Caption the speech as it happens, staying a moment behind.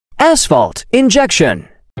Asphalt Injection.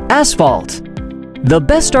 Asphalt. The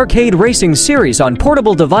best arcade racing series on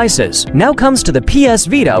portable devices now comes to the PS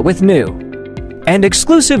Vita with new and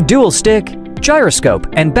exclusive dual-stick, gyroscope,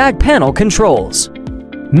 and back panel controls.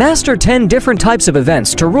 Master 10 different types of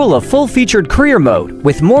events to rule a full-featured career mode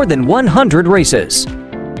with more than 100 races.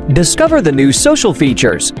 Discover the new social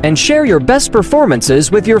features and share your best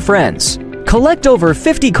performances with your friends. Collect over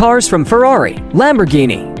 50 cars from Ferrari,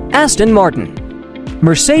 Lamborghini, Aston Martin,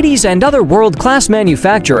 Mercedes, and other world-class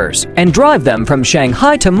manufacturers and drive them from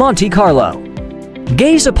Shanghai to Monte Carlo.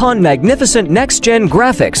 Gaze upon magnificent next-gen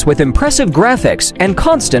graphics with impressive graphics and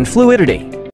constant fluidity.